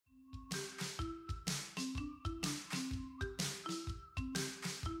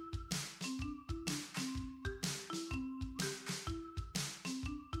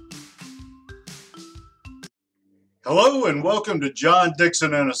Hello and welcome to John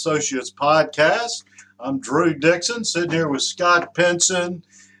Dixon and Associates podcast. I'm Drew Dixon, sitting here with Scott Pinson,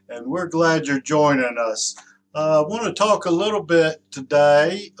 and we're glad you're joining us. I want to talk a little bit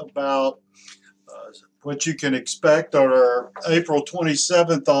today about what you can expect at our April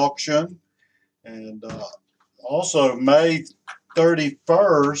 27th auction, and also May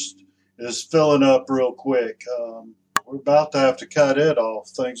 31st is filling up real quick. We're about to have to cut it off.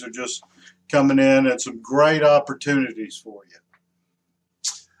 Things are just coming in and some great opportunities for you.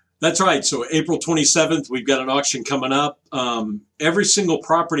 That's right. So April 27th, we've got an auction coming up. Every single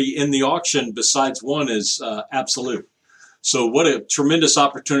property in the auction besides one is absolute. So what a tremendous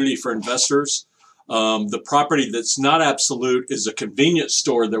opportunity for investors. The property that's not absolute is a convenience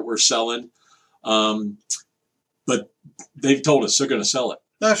store that we're selling. But they've told us they're going to sell it.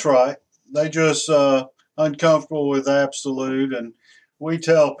 That's right. They just uncomfortable with absolute, and we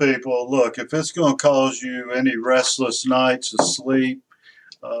tell people, look, if it's going to cause you any restless nights of sleep,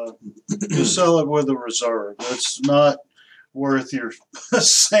 just sell it with a reserve. It's not worth your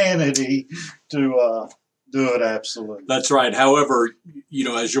sanity to do it absolute. That's right. However,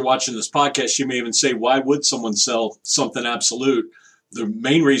 as you're watching this podcast, you may even say, why would someone sell something absolute? The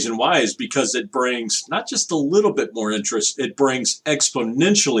main reason why is because it brings not just a little bit more interest, it brings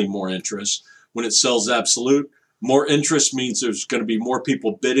exponentially more interest when it sells absolute. More interest means there's going to be more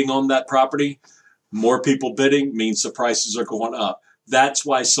people bidding on that property. More people bidding means the prices are going up. That's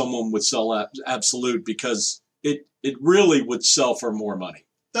why someone would sell absolute, because it really would sell for more money.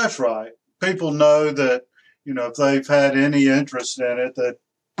 That's right. People know that, if they've had any interest in it, that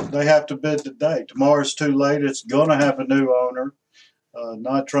they have to bid today. Tomorrow's too late. It's going to have a new owner.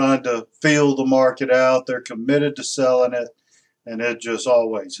 Not trying to feel the market out. They're committed to selling it, and it just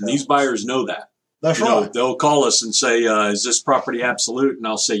always helps. These buyers know that. That's right. They'll call us and say, is this property absolute? And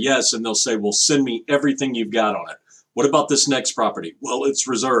I'll say yes. And they'll say, well, send me everything you've got on it. What about this next property? Well, it's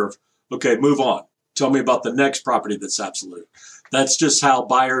reserve. Okay, move on. Tell me about the next property that's absolute. That's just how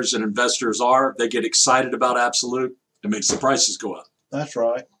buyers and investors are. They get excited about absolute. It makes the prices go up. That's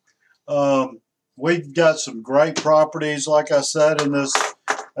right. We've got some great properties, like I said, in this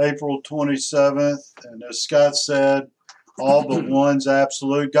April 27th. And as Scott said, all but one's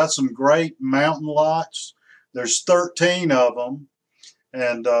absolute. Got some great mountain lots. There's 13 of them.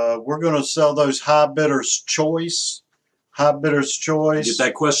 And we're going to sell those high bidder's choice. High bidder's choice. I get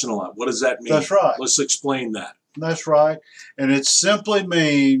that question a lot. What does that mean? That's right. Let's explain that. That's right. And it simply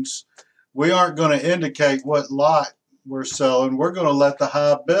means we aren't going to indicate what lot we're selling. We're going to let the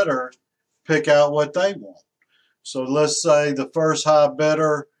high bidder pick out what they want. So let's say the first high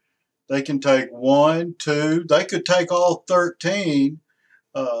bidder, they can take 1, 2. They could take all 13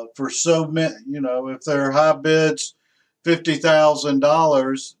 for so many. If their high bid's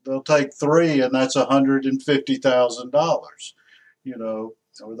 $50,000, they'll take 3, and that's $150,000.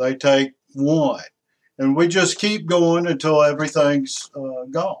 Or they take 1, and we just keep going until everything's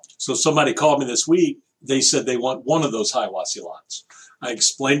gone. So somebody called me this week. They said they want one of those Hiawassee lots. I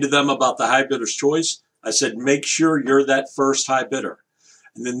explained to them about the high bidder's choice. I said, make sure you're that first high bidder.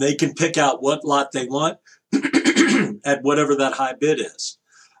 And then they can pick out what lot they want at whatever that high bid is.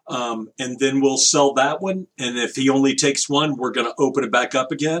 And then we'll sell that one. And if he only takes one, we're going to open it back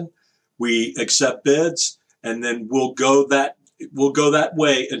up again. We accept bids, and then we'll go that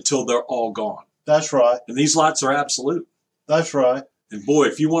way until they're all gone. That's right. And these lots are absolute. That's right. And boy,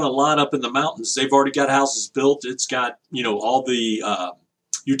 if you want a lot up in the mountains, they've already got houses built. It's got, all the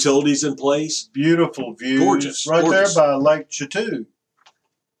utilities in place. Beautiful views. Gorgeous. Right gorgeous. There by Lake Chatou.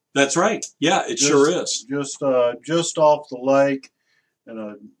 That's right. Yeah, sure is. Just off the lake in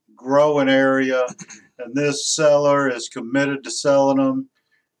a growing area. And this seller is committed to selling them.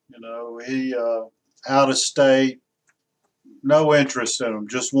 He out of state, no interest in them,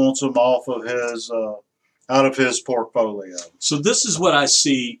 just wants them off of his out of his portfolio. So this is what I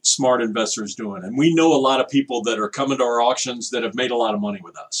see smart investors doing. And we know a lot of people that are coming to our auctions that have made a lot of money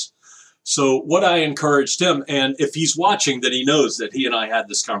with us. So what I encouraged him, and if he's watching, that he knows that he and I had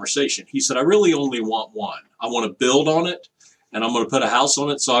this conversation. He said, I really only want one. I want to build on it, and I'm going to put a house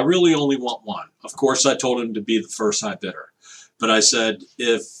on it. So I really only want one. Of course, I told him to be the first high bidder. But I said,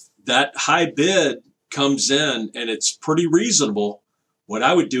 if that high bid comes in and it's pretty reasonable, what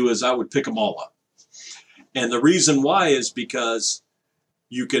I would do is I would pick them all up. And the reason why is because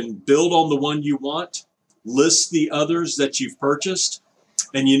you can build on the one you want, list the others that you've purchased.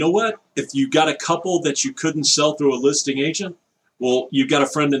 And you know what? If you got a couple that you couldn't sell through a listing agent, well, you've got a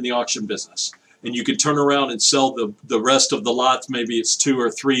friend in the auction business. And you can turn around and sell the rest of the lots. Maybe it's 2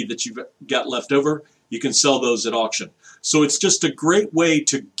 or 3 that you've got left over. You can sell those at auction. So it's just a great way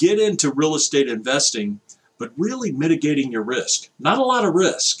to get into real estate investing but really mitigating your risk. Not a lot of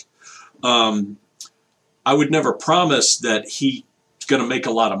risk. I would never promise that he's going to make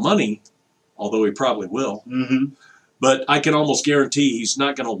a lot of money, although he probably will. Mm-hmm. But I can almost guarantee he's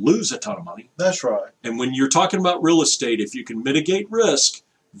not going to lose a ton of money. That's right. And when you're talking about real estate, if you can mitigate risk,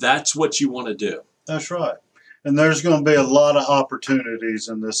 that's what you want to do. That's right. And there's going to be a lot of opportunities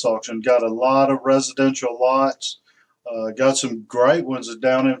in this auction. Got a lot of residential lots. Got some great ones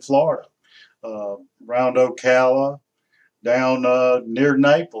down in Florida. Around Ocala, down near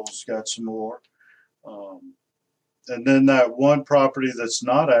Naples, got some more. And then that one property that's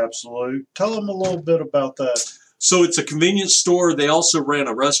not absolute. Tell them a little bit about that. So it's a convenience store. They also ran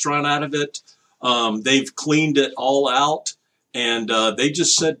a restaurant out of it. They've cleaned it all out. And they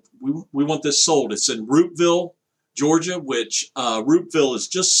just said, we want this sold. It's in Roopville, Georgia, which Roopville is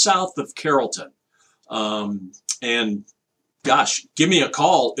just south of Carrollton. And gosh, give me a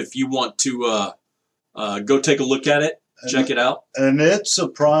call if you want to go take a look at it, check it out. And it's a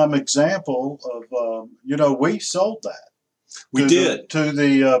prime example of, we sold that. We did. To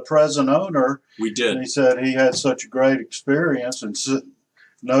the present owner. We did. And he said he had such a great experience and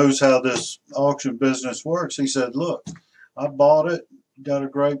knows how this auction business works. He said, look, I bought it, got a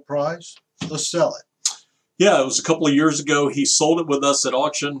great price. Let's sell it. Yeah, it was a couple of years ago. He sold it with us at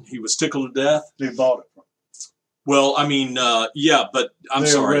auction. He was tickled to death. He bought it from. Well, I mean, yeah, but I'm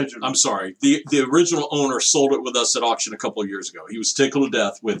sorry. Original. I'm sorry. The original owner sold it with us at auction a couple of years ago. He was tickled to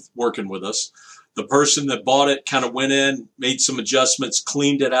death with working with us. The person that bought it kind of went in, made some adjustments,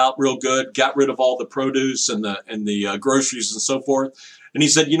 cleaned it out real good, got rid of all the produce and the groceries and so forth. And he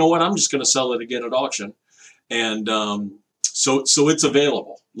said, you know what? I'm just going to sell it again at auction. And so it's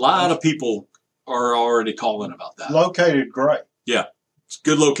available. A lot of people are already calling about that. Located great. Yeah, it's a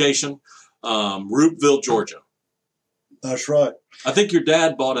good location. Roopville, Georgia. That's right. I think your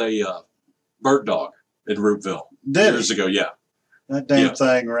dad bought a bird dog in Roopville years ago. Yeah. That damn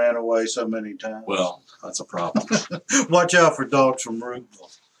thing ran away so many times. Well, that's a problem. Watch out for dogs from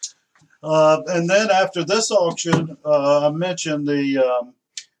Roopville. And then after this auction, I mentioned the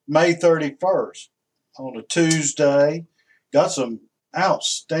May 31st on a Tuesday. Got some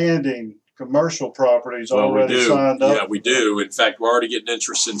outstanding commercial properties already signed up. Yeah, we do. In fact, we're already getting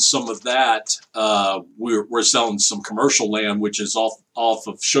interest in some of that. We're selling some commercial land, which is off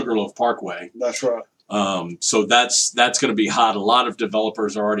of Sugarloaf Parkway. That's right. So that's going to be hot. A lot of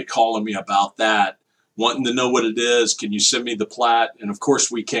developers are already calling me about that, wanting to know what it is. Can you send me the plat? And of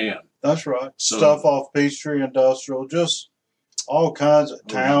course we can. That's right. So, stuff off Peachtree Industrial, just all kinds of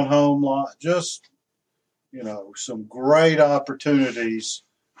townhome lot, just, some great opportunities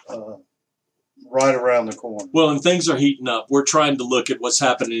right around the corner. Well, and things are heating up. We're trying to look at what's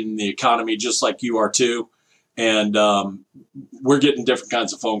happening in the economy, just like you are too. And we're getting different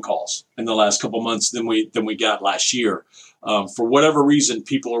kinds of phone calls in the last couple of months than we got last year. For whatever reason,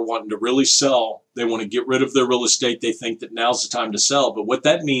 people are wanting to really sell. They want to get rid of their real estate. They think that now's the time to sell. But what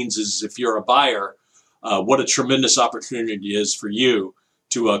that means is if you're a buyer, what a tremendous opportunity is for you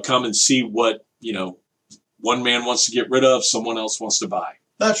to come and see what, one man wants to get rid of, someone else wants to buy.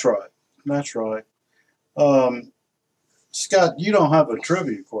 That's right. That's right. Scott, you don't have a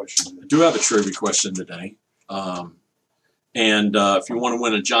trivia question today. I do have a trivia question today. And if you want to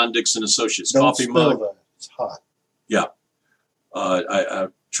win a John Dixon Associates coffee mug. That. It's hot. Yeah. I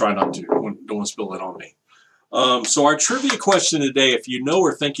try not to. Don't want to spill it on me. So our trivia question today, if you know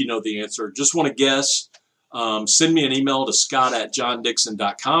or think you know the answer, just want to guess, send me an email to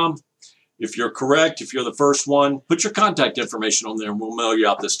scott@johndixon.com. If you're correct, if you're the first one, put your contact information on there and we'll mail you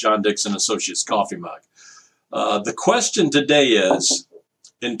out this John Dixon Associates coffee mug. The question today is,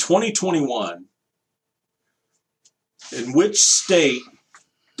 in 2021, in which state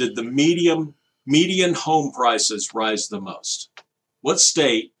did the median home prices rise the most? What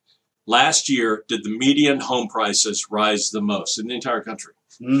state last year did the median home prices rise the most in the entire country?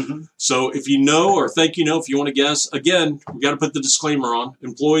 Mm-hmm. So if you know or think you know, if you want to guess, again, we got to put the disclaimer on.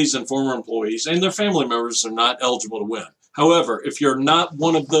 Employees and former employees and their family members are not eligible to win. However, if you're not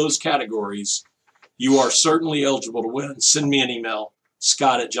one of those categories, you are certainly eligible to win. Send me an email,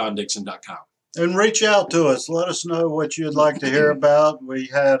 scott@johndixon.com. And reach out to us. Let us know what you'd like to hear about. We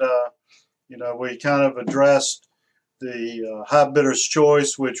had, we kind of addressed the high bidder's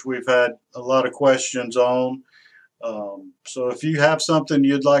choice, which we've had a lot of questions on. So if you have something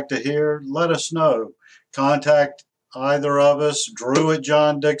you'd like to hear, let us know. Contact either of us,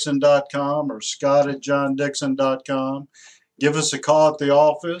 drew@johndixon.com or scott@johndixon.com. Give us a call at the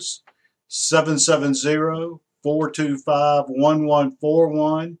office,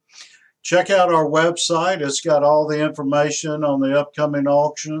 770-425-1141. Check out our website. It's got all the information on the upcoming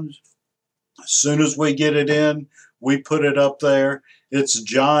auctions. As soon as we get it in, we put it up there. It's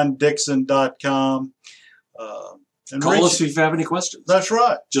johndixon.com. Call us if you have any questions. That's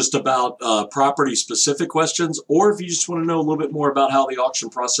right. Just about property-specific questions, or if you just want to know a little bit more about how the auction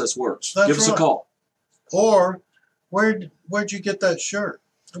process works. Give us a call. Or where'd you get that shirt?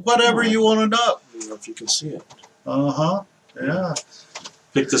 Whatever you want to know. I don't know if you can see it. Uh-huh. Yeah.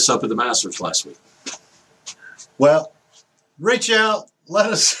 Picked this up at the Masters last week. Well, reach out. Let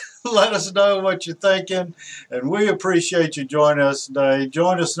us know what you're thinking, and we appreciate you joining us today.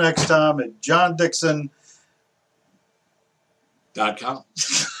 Join us next time at JohnDixon.com.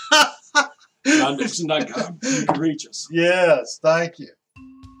 JohnDixon.com. You can reach us. Yes, thank you.